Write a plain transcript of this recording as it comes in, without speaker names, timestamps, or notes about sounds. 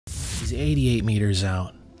he's 88 meters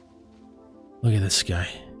out. Look at this guy.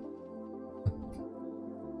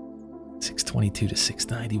 622 to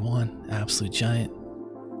 691. Absolute giant.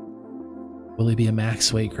 Will he be a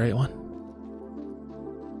max weight Great One?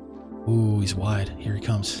 Ooh, he's wide. Here he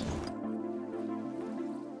comes.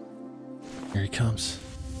 Here he comes.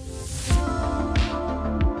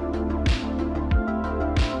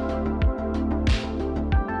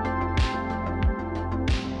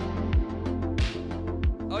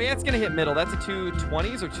 Oh yeah, it's gonna hit middle. That's a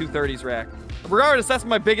 220s or 230s rack. Regardless, that's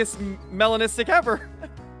my biggest melanistic ever.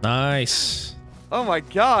 Nice. Oh my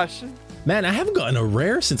gosh. Man, I haven't gotten a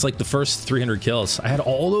rare since like the first 300 kills. I had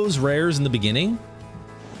all those rares in the beginning,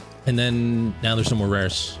 and then now there's no more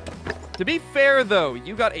rares. To be fair though,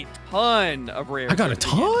 you got a ton of rares. I got a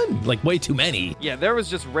ton, like way too many. Yeah, there was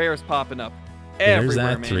just rares popping up There's everywhere,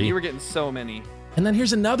 that man. 3. You were getting so many. And then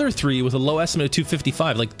here's another 3 with a low estimate of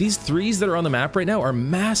 255. Like these 3s that are on the map right now are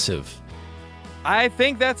massive. I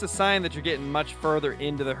think that's a sign that you're getting much further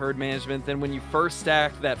into the herd management than when you first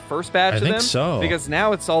stacked that first batch of them. I think so. Because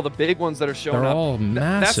now it's all the big ones that are showing up. They're all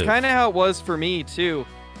massive. That's kind of how it was for me too.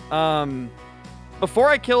 Before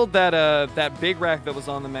I killed that big rack that was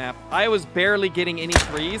on the map, I was barely getting any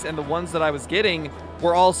 3s, and the ones that I was getting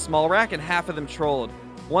were all small rack, and half of them trolled.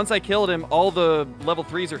 Once I killed him, all the level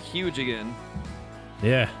 3s are huge again.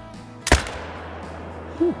 Yeah.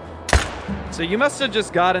 Whew. So you must have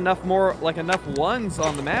just got enough ones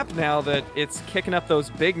on the map now that it's kicking up those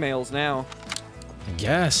big males now. I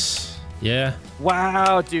guess. Yeah.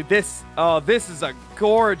 Wow, dude, this is a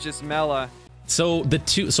gorgeous Mela. So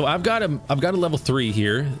I've got a level 3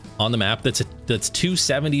 here on the map that's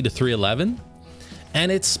 270 to 311. And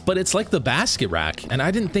it's like the basket rack, and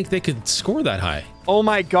I didn't think they could score that high. Oh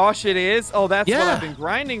my gosh, it is. Oh, that's what I've been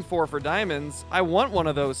grinding for diamonds. I want one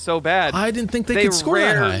of those so bad. I didn't think they could score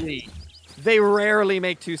that high. They rarely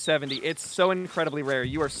make 270. It's so incredibly rare.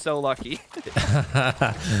 You are so lucky.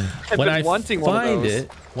 When I find it,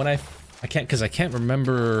 I can't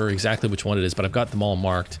remember exactly which one it is, but I've got them all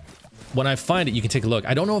marked. When I find it, you can take a look.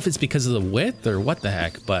 I don't know if it's because of the width or what the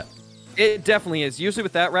heck, but it definitely is. Usually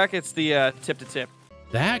with that rack, it's the tip to tip.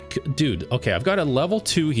 That dude, okay, I've got a level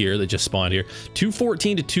 2 here that just spawned here.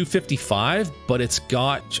 214 to 255, but it's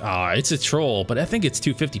got it's a troll, but I think it's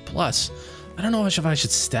 250 plus. I don't know if I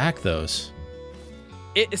should stack those.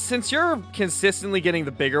 Since you're consistently getting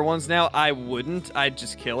the bigger ones now, I wouldn't. I'd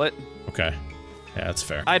just kill it. Okay. Yeah, that's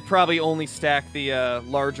fair. I'd probably only stack the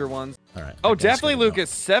larger ones. All right. Oh, definitely, Lucas.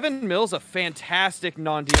 7 mils, a fantastic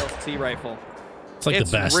non-DLC rifle. It's like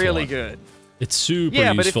the best really one. good. It's super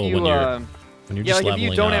useful when you're just like if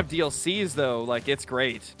you don't up. have DLCs though, like it's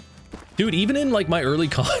great. Dude, even in like my early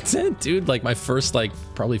content, dude, like my first like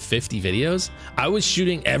probably 50 videos, I was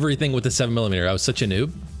shooting everything with the 7mm. I was such a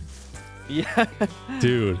noob. Yeah.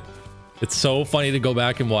 Dude, it's so funny to go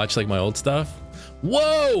back and watch like my old stuff.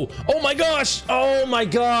 Whoa! Oh my gosh! Oh my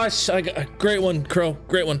gosh! I got a great one, Crow.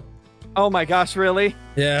 Great one. Oh my gosh, really?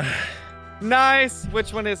 Yeah. Nice.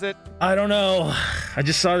 Which one is it? I don't know. I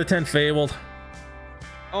just saw the 10 fabled.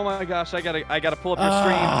 Oh my gosh, I gotta pull up your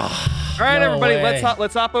stream. All right, everybody,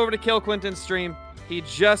 let's hop over to killclynton's stream. He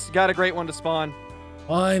just got a great one to spawn.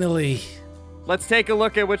 Finally. Let's take a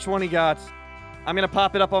look at which one he got. I'm gonna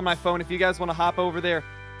pop it up on my phone. If you guys want to hop over there,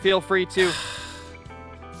 feel free to.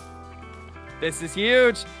 This is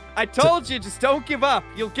huge. I told you, just don't give up.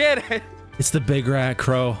 You'll get it. It's the big rack,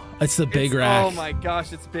 Crow. It's the big rack. Oh my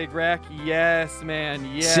gosh, it's big rack. Yes, man.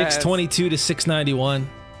 Yes. 622 to 691.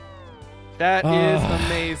 That is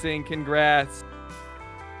amazing. Congrats.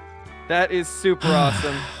 That is super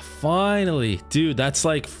awesome. Finally. Dude, that's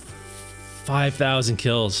like 5,000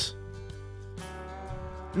 kills.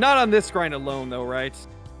 Not on this grind alone, though, right?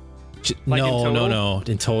 Like no.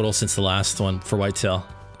 In total since the last one for Whitetail.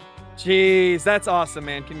 Jeez, that's awesome,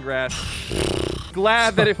 man. Congrats.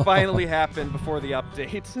 Glad that it finally happened before the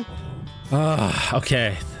update.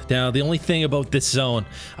 Okay. Now, the only thing about this zone,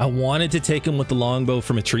 I wanted to take him with the longbow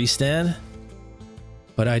from a tree stand,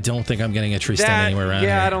 but I don't think I'm getting a tree stand anywhere around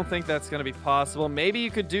here. I don't think that's going to be possible. Maybe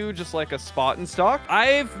you could do just like a spot and stalk.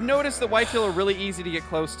 I've noticed that whitetail are really easy to get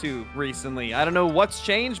close to recently. I don't know what's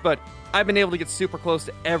changed, but I've been able to get super close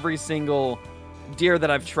to every single deer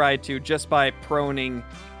that I've tried to just by proning.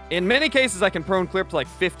 In many cases, I can prone clear up to like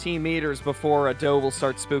 15 meters before a doe will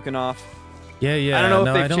start spooking off. Yeah. I don't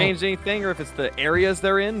know if they've changed anything or if it's the areas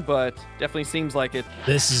they're in, but definitely seems like it.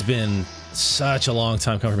 This has been such a long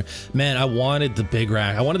time coming for me. Man, I wanted the big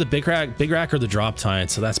rack. I wanted the big rack or the drop tine,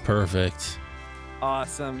 so that's perfect.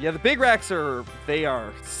 Awesome. Yeah, the big racks they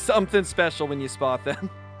are something special when you spot them.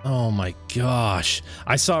 Oh my gosh.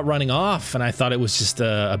 I saw it running off and I thought it was just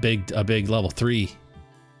a big level 3.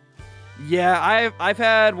 Yeah, I've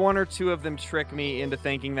had one or two of them trick me into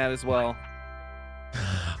thinking that as well.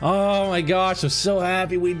 Oh my gosh, I'm so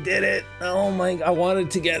happy we did it. Oh my, I wanted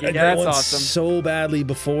to get a great one awesome. so badly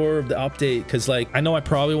before the update, because like I know I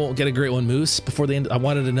probably won't get a great one moose before the end. I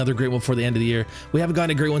wanted another great one before the end of the year. We haven't gotten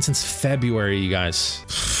a great one since February, you guys.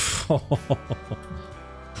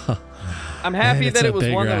 I'm happy that it was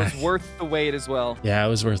one that was worth the wait as well. Yeah, it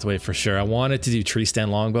was worth the wait for sure. I wanted to do tree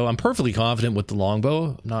stand longbow. I'm perfectly confident with the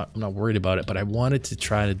longbow. I'm not worried about it, but I wanted to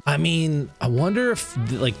try to. I mean, I wonder if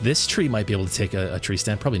like this tree might be able to take a tree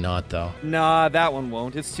stand. Probably not though. Nah, that one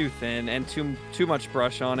won't. It's too thin and too much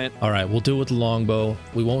brush on it. All right, we'll do it with the longbow.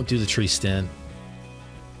 We won't do the tree stand.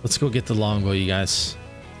 Let's go get the longbow, you guys,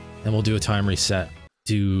 and we'll do a time reset.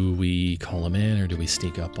 Do we call him in or do we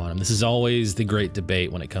sneak up on him? This is always the great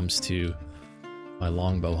debate when it comes to my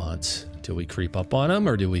longbow hunts. Do we creep up on him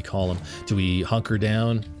or do we call him? Do we hunker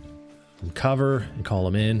down and cover and call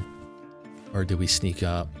him in, or do we sneak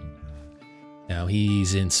up? Now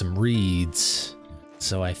he's in some reeds,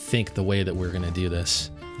 so I think the way that we're gonna do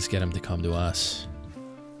this is get him to come to us,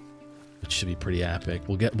 which should be pretty epic.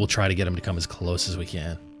 We'll try to get him to come as close as we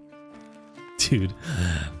can. Dude,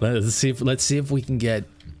 let's see if we can get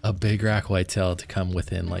a big rack whitetail to come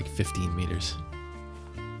within like 15 meters.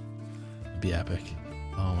 Be epic.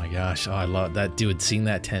 Oh my gosh. Oh, I love that. Dude, seeing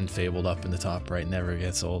that 10 fabled up in the top right never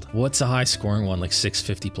gets old. What's a high scoring one? Like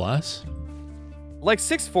 650 plus? Like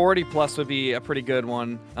 640 plus would be a pretty good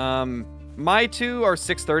one. My two are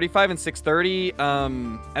 635 and 630.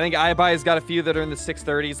 I think iBuy's got a few that are in the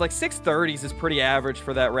 630s. Like 630s is pretty average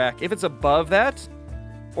for that rack. If it's above that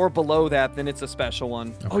or below that, then it's a special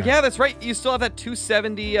one. Okay. Oh yeah, that's right. You still have that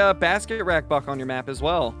 270 basket rack buck on your map as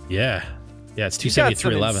well. Yeah. Yeah, it's 270,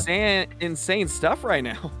 311. Insane stuff right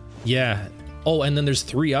now. Yeah. Oh, and then there's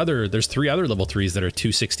three other level 3s that are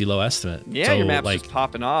 260 low estimate. Yeah, so, your map's like, just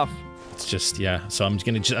popping off. It's just, yeah. So I'm just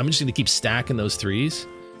gonna keep stacking those 3s.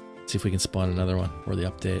 See if we can spawn another one for the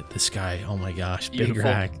update. This guy, oh my gosh, big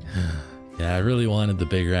rack. Yeah, I really wanted the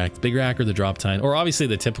big rack. The big rack or the drop tine. Or obviously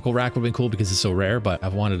the typical rack would have been cool because it's so rare, but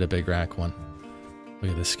I've wanted a big rack one.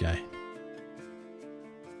 Look at this guy.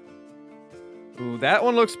 Ooh, that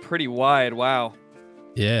one looks pretty wide. Wow.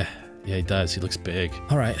 Yeah, he does. He looks big.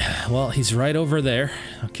 All right, well, he's right over there.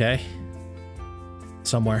 Okay.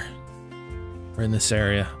 Somewhere. We're in this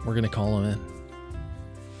area. We're gonna call him in.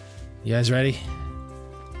 You guys ready?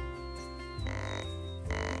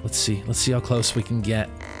 Let's see how close we can get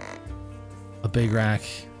a big rack.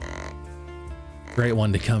 Great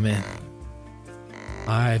one to come in.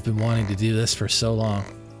 I've been wanting to do this for so long.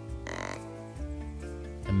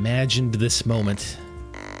 Imagined this moment.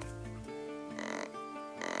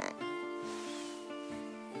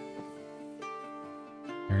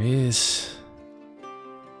 There he is.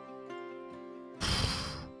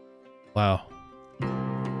 Wow.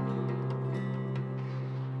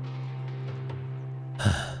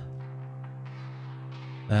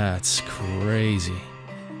 That's crazy.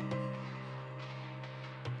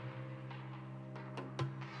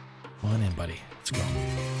 Come on in, buddy. Let's go.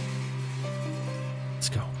 Let's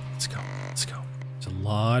go. Let's go. Let's go. There's a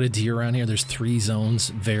lot of deer around here. There's 3 zones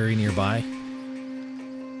very nearby.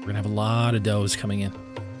 We're gonna have a lot of does coming in.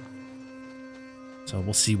 So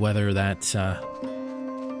we'll see whether that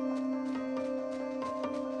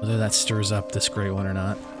stirs up this great one or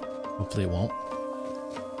not. Hopefully it won't.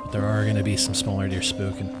 But there are gonna be some smaller deer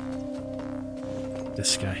spooking.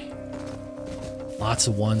 This guy. Lots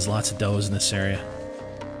of ones, lots of does in this area.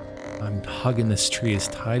 I'm hugging this tree as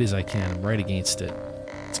tight as I can. I'm right against it.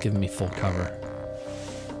 It's giving me full cover.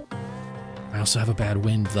 I also have a bad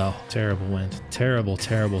wind though. Terrible wind. Terrible,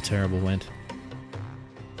 terrible, terrible wind.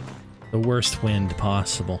 The worst wind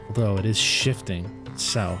possible. Although it is shifting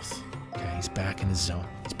south. Okay, he's back in his zone.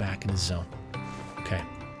 He's back in his zone. Okay,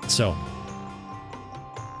 so.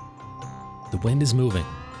 The wind is moving.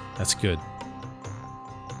 That's good.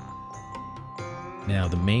 Now,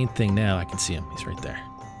 the main thing now, I can see him. He's right there.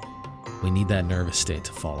 We need that nervous state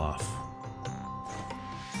to fall off.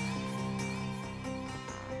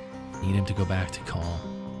 Need him to go back to calm.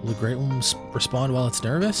 Will the great one respond while it's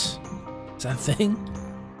nervous? Is that a thing?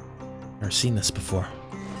 I've never seen this before.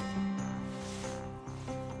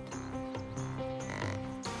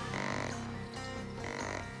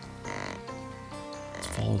 Let's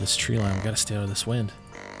follow this tree line. We gotta stay out of this wind.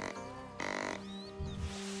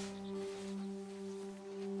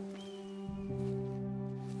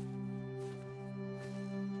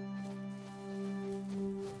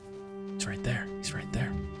 He's right there. He's right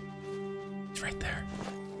there. He's right there.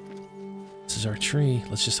 This is our tree.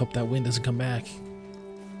 Let's just hope that wind doesn't come back.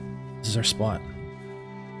 This is our spot.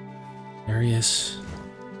 There he is.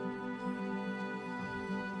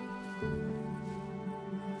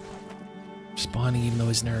 Spawning even though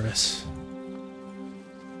he's nervous.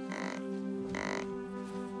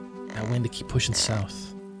 That wind to keep pushing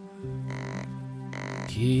south.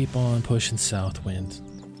 Keep on pushing south, wind.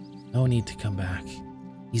 No need to come back.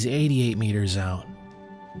 He's 88 meters out.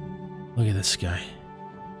 Look at this guy.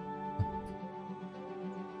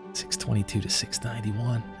 622 to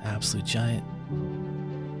 691. Absolute giant.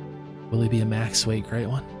 Will he be a max weight Great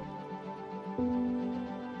One?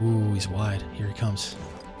 Ooh, he's wide. Here he comes.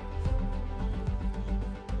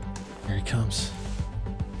 Here he comes.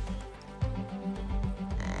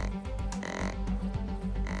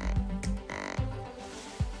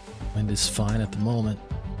 Wind is fine at the moment.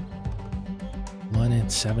 Come on in,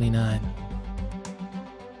 79.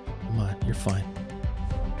 Come on, you're fine.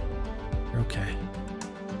 You're okay.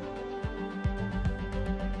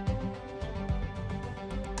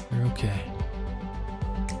 You're okay.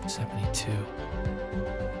 72.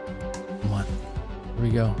 Come on. Here we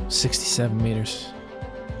go. 67 meters.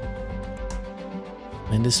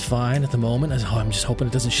 Wind is fine at the moment. Oh, I'm just hoping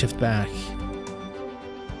it doesn't shift back.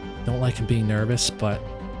 Don't like him being nervous, but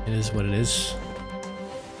it is what it is.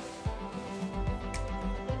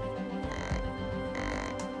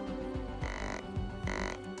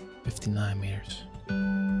 Meters.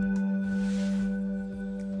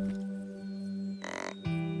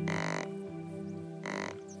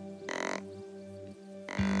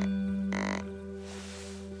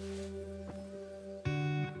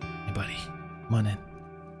 Hey buddy, come on in.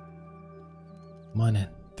 Come on in.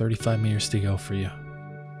 35 meters to go for you.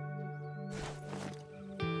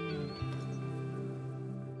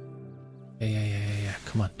 Yeah.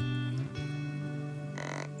 Come on.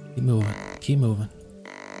 Keep moving. Keep moving.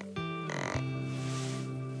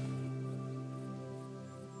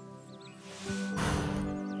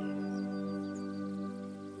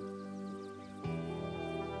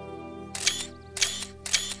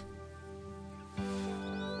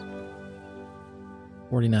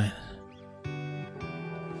 $49.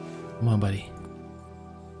 Come on, buddy.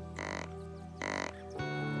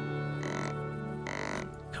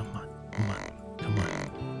 Come on.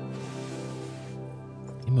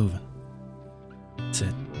 Keep moving. That's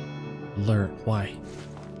it. Alert. Why?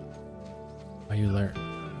 Why are you alert?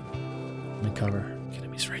 I'm in cover.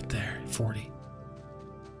 Enemy's right there. 40.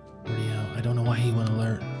 40 out. I don't know why he went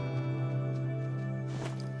alert.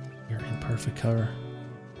 You're in perfect cover.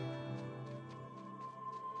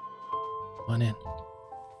 Come on in.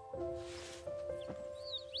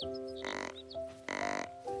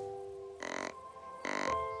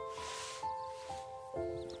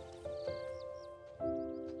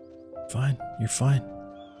 Fine, you're fine.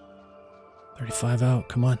 35 out,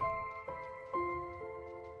 come on.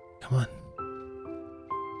 Come on.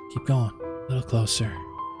 Keep going. A little closer.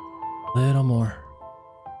 A little more.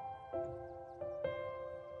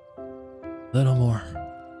 A little more.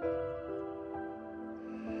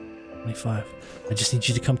 25. I just need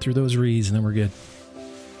you to come through those reeds and then we're good.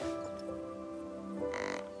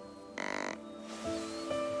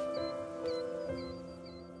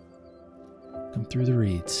 Come through the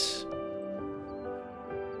reeds.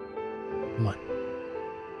 Come on.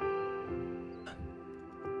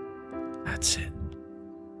 That's it.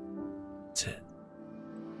 That's it.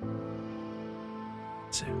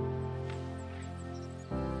 That's it.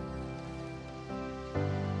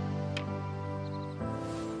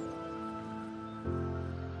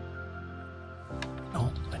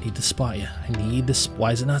 No, I need to spot you. I need this.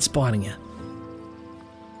 Why is it not spotting you?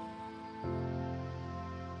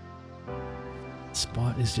 The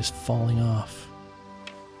spot is just falling off.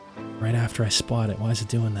 Right after I spot it. Why is it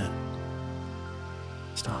doing that?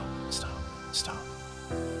 Stop. Stop. Stop.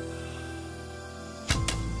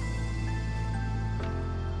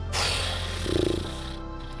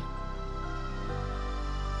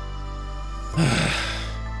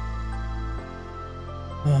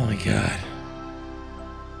 Oh my God.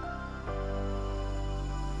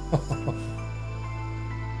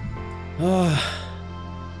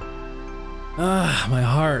 My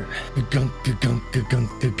heart.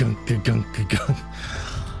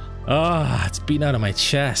 It's beating out of my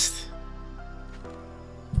chest.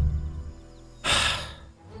 All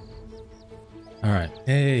right.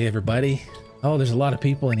 Hey, everybody. Oh, there's a lot of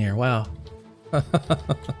people in here. Wow.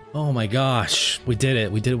 Oh my gosh. We did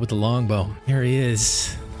it. We did it with the longbow. Here he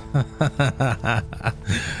is.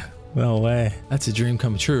 No way. That's a dream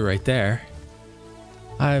come true right there.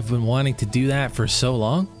 I've been wanting to do that for so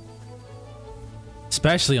long.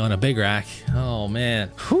 Especially on a big rack. Oh man.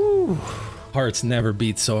 Whew. Heart's never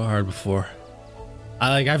beat so hard before.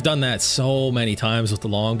 I've done that so many times with the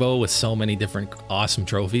longbow with so many different awesome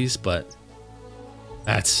trophies, but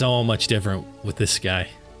that's so much different with this guy.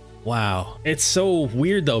 Wow. It's so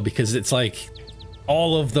weird though, because it's like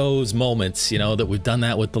all of those moments, you know, that we've done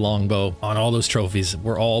that with the longbow on all those trophies,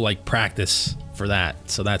 we're all like practice for that.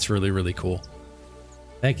 So that's really, really cool.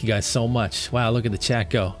 Thank you guys so much. Wow, look at the chat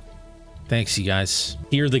go. Thanks, you guys.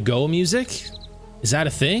 Hear the go music? Is that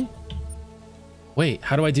a thing? Wait,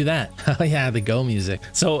 how do I do that? Oh yeah, the go music.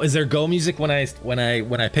 So is there go music when I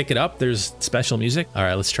pick it up? There's special music. All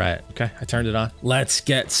right, let's try it. Okay, I turned it on. Let's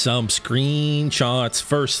get some screenshots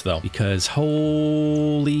first though, because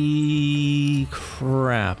holy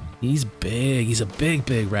crap, he's big. He's a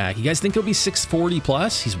big rack. You guys think he'll be 640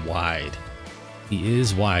 plus? He's wide. He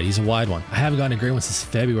is wide. He's a wide one. I haven't gotten a great one since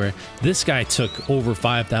February. This guy took over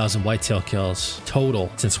 5,000 whitetail kills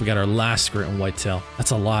total since we got our last Great One Whitetail.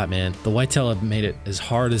 That's a lot, man. The whitetail have made it as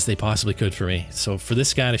hard as they possibly could for me. So for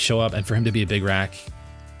this guy to show up and for him to be a big rack,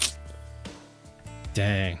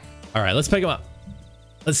 dang. All right, let's pick him up.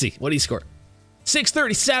 Let's see. What do you score?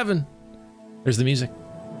 637. There's the music.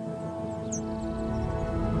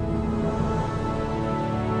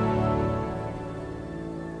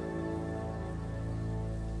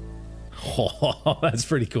 Oh, that's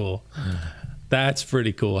pretty cool. That's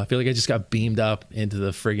pretty cool. I feel like I just got beamed up into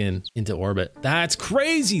the friggin' into orbit. That's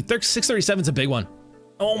crazy. 637 is a big one.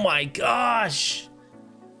 Oh my gosh.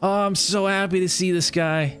 Oh, I'm so happy to see this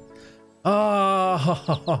guy.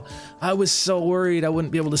 Oh, I was so worried I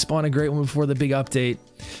wouldn't be able to spawn a great one before the big update.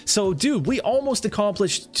 So, dude, we almost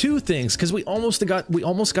accomplished two things because we almost got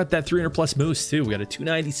that 300 plus moose too. We got a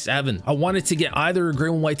 297. I wanted to get either a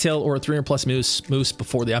Great One Whitetail or a 300 plus moose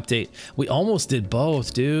before the update. We almost did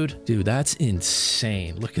both, dude. Dude, that's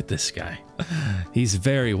insane. Look at this guy. He's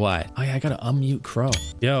very wide. Oh yeah, I gotta unmute Crow.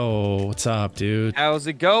 Yo, what's up, dude? How's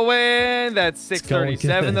it going? That's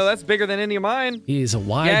 637 though. That's bigger than any of mine. He's a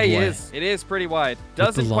wide boy. Yeah, he is. It is pretty wide.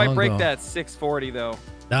 Doesn't quite break that 640 though.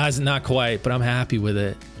 Nah, not quite, but I'm happy with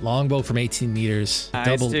it. Longbow from 18 meters.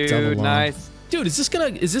 Nice, dude. Double long. Nice. Dude, is this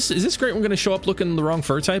great one gonna show up looking the wrong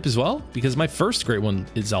fur type as well? Because my first great one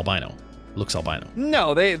is albino. It looks albino.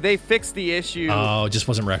 No, they fixed the issue. Oh, it just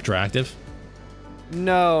wasn't retroactive.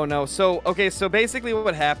 No. So okay, so basically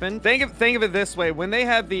what happened? Think of it this way: when they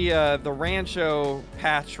had the Rancho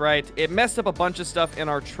patch, right? It messed up a bunch of stuff in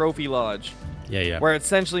our trophy lodge. Yeah. Where it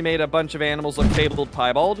essentially made a bunch of animals look fabled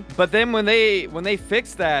piebald. But then when they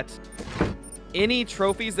fixed that, any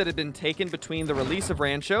trophies that had been taken between the release of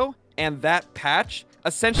Rancho and that patch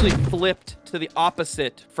essentially flipped to the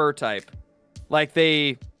opposite fur type. Like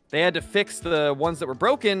they had to fix the ones that were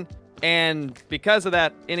broken, and because of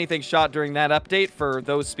that, anything shot during that update for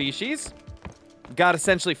those species got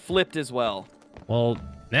essentially flipped as well. Well,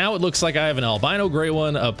 now it looks like I have an albino great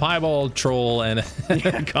one, a piebald troll, and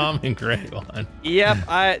a common great one.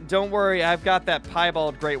 Yep, don't worry, I've got that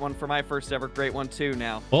piebald great one for my first ever great one too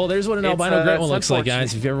now. Well, there's what an albino great one looks like,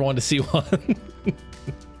 guys, if you ever wanted to see one.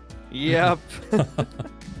 Yep.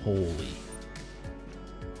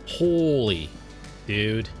 Holy,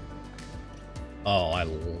 dude. Oh, I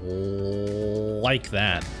like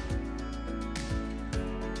that.